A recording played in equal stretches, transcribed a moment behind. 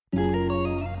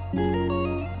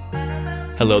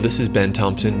Hello, this is Ben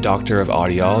Thompson, Doctor of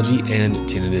Audiology and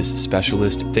Tinnitus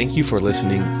Specialist. Thank you for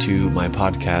listening to my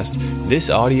podcast. This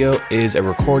audio is a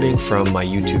recording from my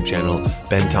YouTube channel,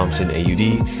 Ben Thompson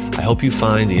AUD. I hope you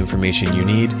find the information you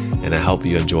need, and I hope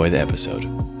you enjoy the episode.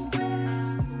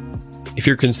 If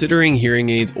you're considering hearing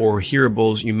aids or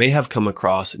hearables, you may have come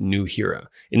across Nuheara.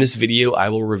 In this video, I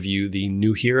will review the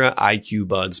Nuheara IQ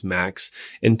Buds Max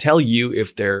and tell you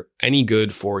if they're any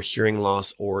good for hearing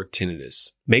loss or tinnitus.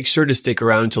 Make sure to stick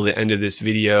around until the end of this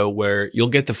video where you'll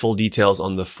get the full details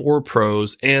on the 4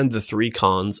 pros and the 3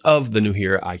 cons of the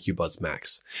Nuheara IQ Buds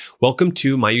Max. Welcome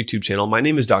to my YouTube channel. My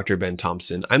name is Dr. Ben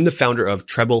Thompson. I'm the founder of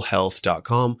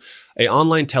TrebleHealth.com, an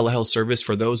online telehealth service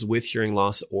for those with hearing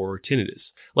loss or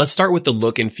tinnitus. Let's start with the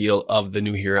look and feel of the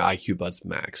Nuheara IQ Buds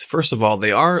Max. First of all,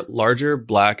 they are larger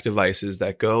black devices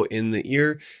that go in the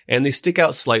ear and they stick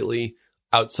out slightly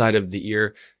outside of the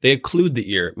ear. They occlude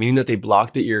the ear, meaning that they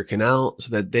block the ear canal so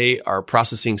that they are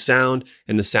processing sound,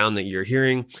 and the sound that you're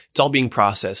hearing, it's all being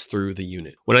processed through the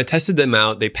unit. When I tested them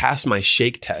out, they passed my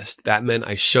shake test. That meant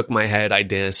I shook my head, I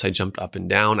danced, I jumped up and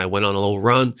down, I went on a little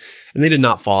run, and they did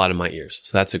not fall out of my ears.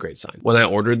 So that's a great sign. When I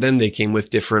ordered them, they came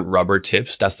with different rubber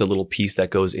tips. That's the little piece that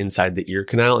goes inside the ear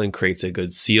canal and creates a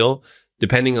good seal.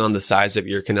 Depending on the size of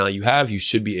ear canal you have, you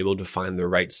should be able to find the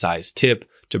right size tip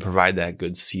to provide that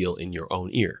good seal in your own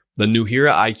ear. The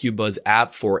Nuheara IQ Buds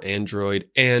app for Android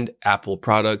and Apple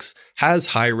products has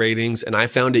high ratings, and I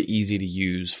found it easy to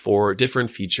use for different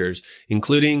features,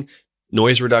 including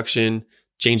noise reduction,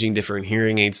 changing different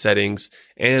hearing aid settings,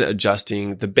 and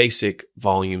adjusting the basic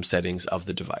volume settings of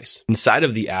the device. Inside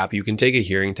of the app, you can take a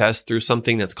hearing test through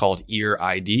something that's called Ear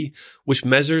ID, which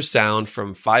measures sound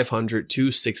from 500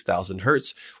 to 6,000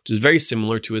 hertz, which is very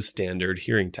similar to a standard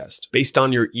hearing test. Based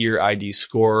on your Ear ID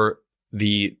score,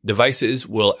 the devices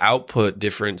will output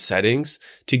different settings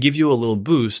to give you a little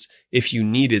boost if you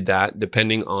needed that,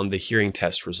 depending on the hearing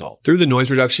test result. Through the noise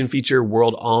reduction feature,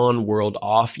 world on, world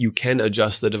off, you can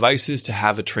adjust the devices to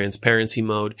have a transparency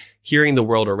mode, hearing the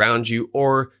world around you,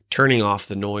 or turning off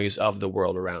the noise of the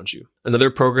world around you. Another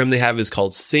program they have is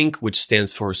called Sync, which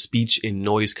stands for Speech in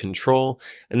Noise Control,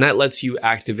 and that lets you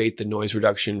activate the noise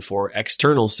reduction for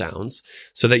external sounds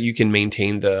so that you can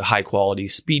maintain the high quality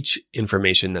speech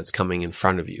information that's coming in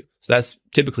front of you. So that's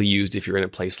typically used if you're in a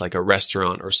place like a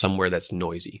restaurant or somewhere that's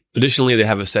noisy. Additionally, they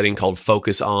have a setting called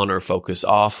Focus On or Focus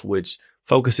Off, which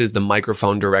focuses the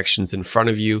microphone directions in front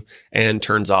of you and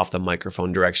turns off the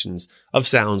microphone directions of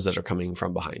sounds that are coming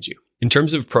from behind you. In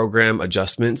terms of program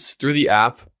adjustments, through the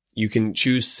app, you can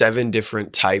choose 7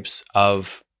 different types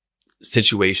of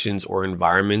situations or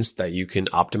environments that you can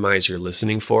optimize your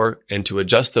listening for. And to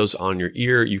adjust those on your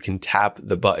ear, you can tap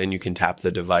the button, you can tap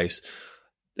the device,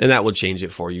 and that will change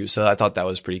it for you. So I thought that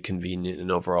was pretty convenient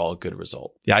and overall a good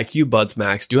result. The IQ Buds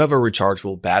Max do have a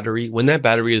rechargeable battery. When that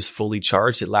battery is fully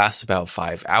charged, it lasts about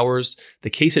 5 hours. The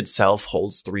case itself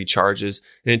holds 3 charges,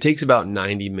 and it takes about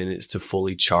 90 minutes to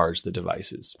fully charge the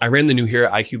devices. I ran the Nuheara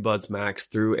IQ Buds Max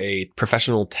through a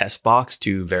professional test box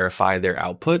to verify their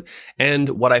output, and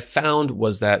what I found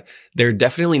was that they're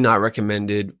definitely not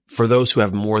recommended for those who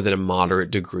have more than a moderate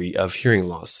degree of hearing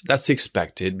loss. That's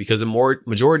expected because a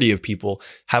majority of people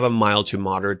have a mild to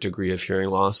moderate degree of hearing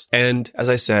loss. And as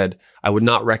I said, I would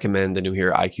not recommend the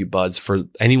Nuheara IQ Buds for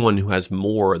anyone who has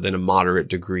more than a moderate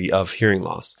degree of hearing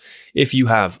loss. If you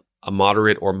have a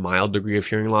moderate or mild degree of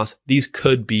hearing loss, these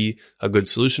could be a good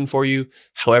solution for you.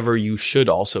 However, you should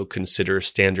also consider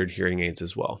standard hearing aids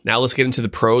as well. Now let's get into the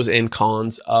pros and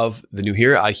cons of the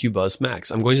Nuheara IQ Buds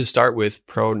Max. I'm going to start with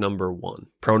pro number 1.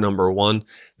 Pro number 1,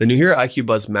 the Nuheara IQ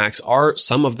Buds Max are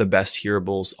some of the best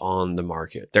hearables on the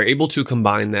market. They're able to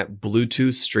combine that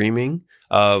Bluetooth streaming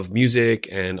of music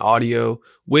and audio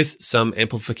with some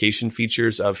amplification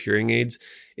features of hearing aids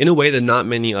in a way that not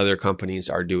many other companies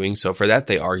are doing. So for that,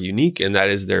 they are unique, and that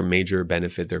is their major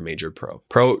benefit, their major pro.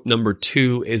 Pro number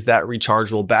 2 is that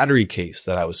rechargeable battery case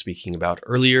that I was speaking about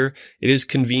earlier. It is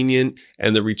convenient,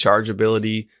 and the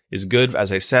rechargeability is good,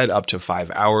 as I said, up to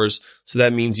 5 hours. So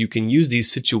that means you can use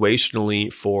these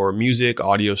situationally for music,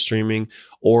 audio streaming,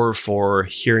 or for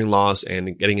hearing loss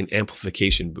and getting an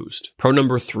amplification boost. Pro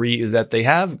number 3 is that they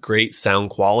have great sound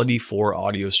quality for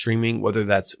audio streaming, whether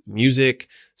that's music,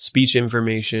 speech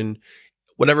information,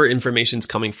 whatever information's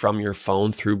coming from your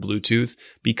phone through Bluetooth.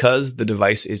 Because the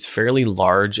device is fairly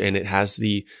large and it has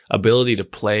the ability to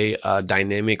play a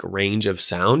dynamic range of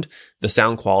sound, the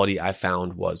sound quality I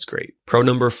found was great. Pro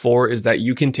number 4 is that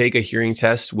you can take a hearing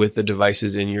test with the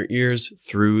devices in your ears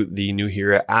through the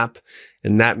Nuheara app.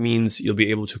 And that means you'll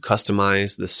be able to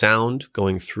customize the sound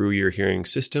going through your hearing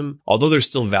system. Although there's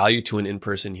still value to an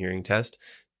in-person hearing test,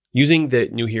 using the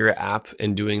Nuheara app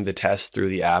and doing the test through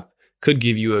the app could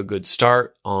give you a good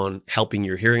start on helping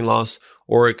your hearing loss,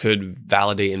 or it could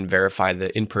validate and verify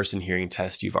the in-person hearing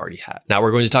test you've already had. Now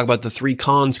we're going to talk about the 3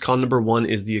 cons. Con number 1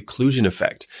 is the occlusion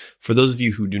effect. For those of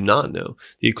you who do not know,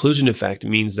 the occlusion effect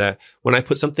means that when I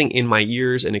put something in my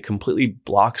ears and it completely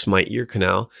blocks my ear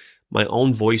canal, my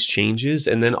own voice changes,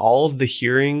 and then all of the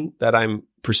hearing that I'm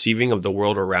perceiving of the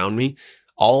world around me,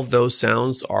 all of those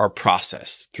sounds are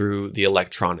processed through the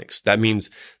electronics. That means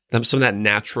some of that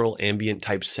natural ambient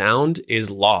type sound is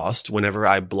lost whenever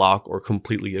I block or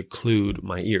completely occlude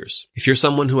my ears. If you're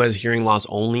someone who has hearing loss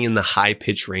only in the high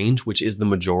pitch range, which is the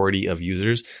majority of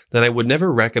users, then I would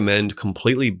never recommend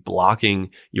completely blocking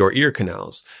your ear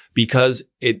canals because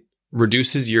it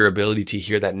reduces your ability to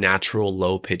hear that natural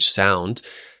low pitch sound.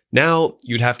 Now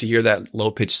you'd have to hear that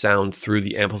low pitch sound through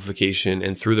the amplification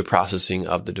and through the processing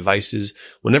of the devices.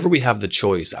 Whenever we have the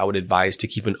choice, I would advise to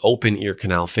keep an open ear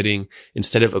canal fitting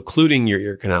instead of occluding your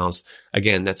ear canals.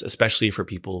 Again, that's especially for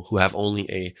people who have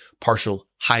only a partial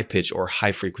high pitch or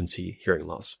high frequency hearing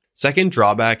loss. Second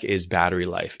drawback is battery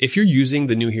life. If you're using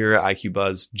the Nuheara IQ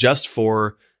Buds just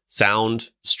for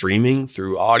sound streaming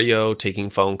through audio, taking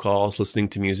phone calls, listening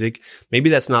to music, maybe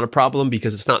that's not a problem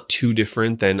because it's not too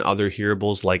different than other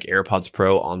hearables like AirPods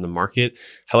Pro on the market.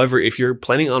 However, if you're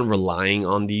planning on relying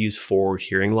on these for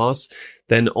hearing loss,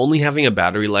 then only having a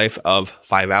battery life of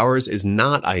 5 hours is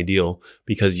not ideal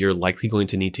because you're likely going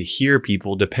to need to hear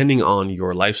people, depending on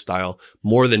your lifestyle,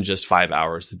 more than just 5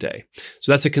 hours a day.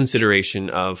 So that's a consideration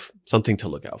of something to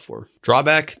look out for.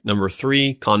 Drawback number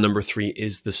 3, con number 3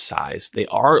 is the size. They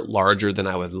are larger than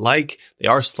I would like. They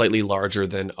are slightly larger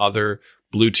than other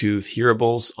Bluetooth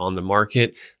hearables on the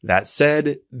market. That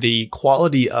said, the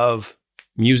quality of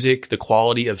music, the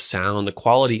quality of sound, the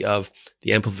quality of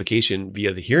the amplification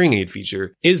via the hearing aid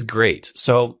feature is great.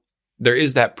 So there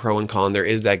is that pro and con. There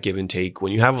is that give and take.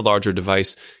 When you have a larger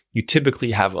device, you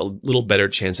typically have a little better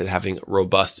chance at having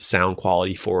robust sound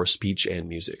quality for speech and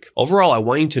music. Overall, I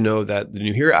want you to know that the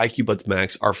Nuheara IQ Buds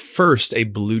Max are first a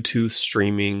Bluetooth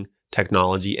streaming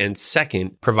technology and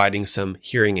second, providing some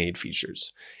hearing aid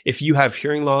features. If you have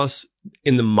hearing loss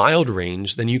in the mild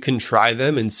range, then you can try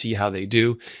them and see how they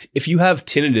do. If you have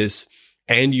tinnitus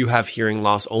and you have hearing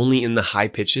loss only in the high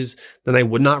pitches, then I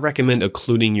would not recommend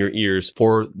occluding your ears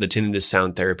for the tinnitus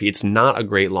sound therapy. It's not a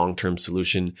great long-term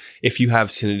solution. If you have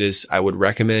tinnitus, I would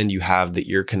recommend you have the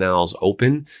ear canals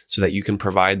open so that you can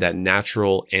provide that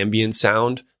natural ambient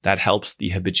sound that helps the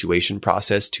habituation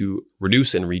process to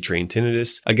reduce and retrain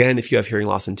tinnitus. Again, if you have hearing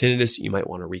loss and tinnitus, you might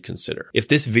want to reconsider. If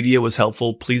this video was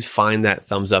helpful, please find that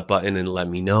thumbs up button and let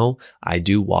me know. I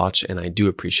do watch and I do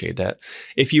appreciate that.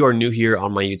 If you are new here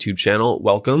on my YouTube channel,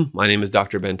 welcome. My name is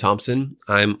Dr. Ben Thompson.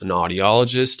 I'm an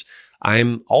audiologist.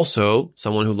 I'm also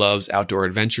someone who loves outdoor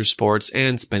adventure sports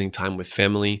and spending time with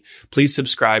family. Please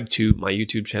subscribe to my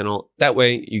YouTube channel. That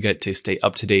way you get to stay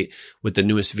up to date with the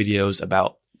newest videos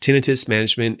about tinnitus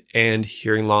management and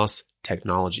hearing loss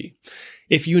technology.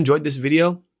 If you enjoyed this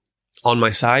video, on my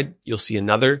side, you'll see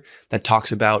another that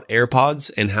talks about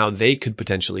AirPods and how they could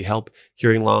potentially help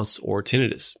hearing loss or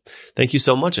tinnitus. Thank you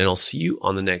so much, and I'll see you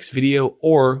on the next video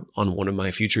or on one of my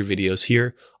future videos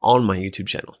here on my YouTube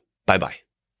channel. Bye-bye.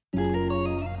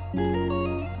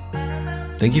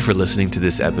 Thank you for listening to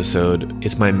this episode.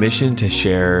 It's my mission to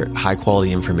share high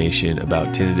quality information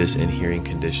about tinnitus and hearing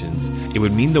conditions. It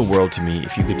would mean the world to me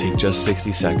if you could take just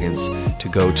 60 seconds to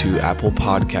go to Apple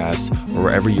Podcasts or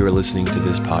wherever you are listening to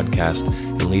this podcast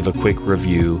and leave a quick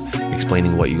review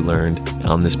explaining what you learned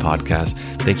on this podcast.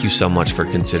 Thank you so much for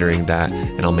considering that,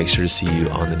 and I'll make sure to see you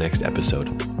on the next episode.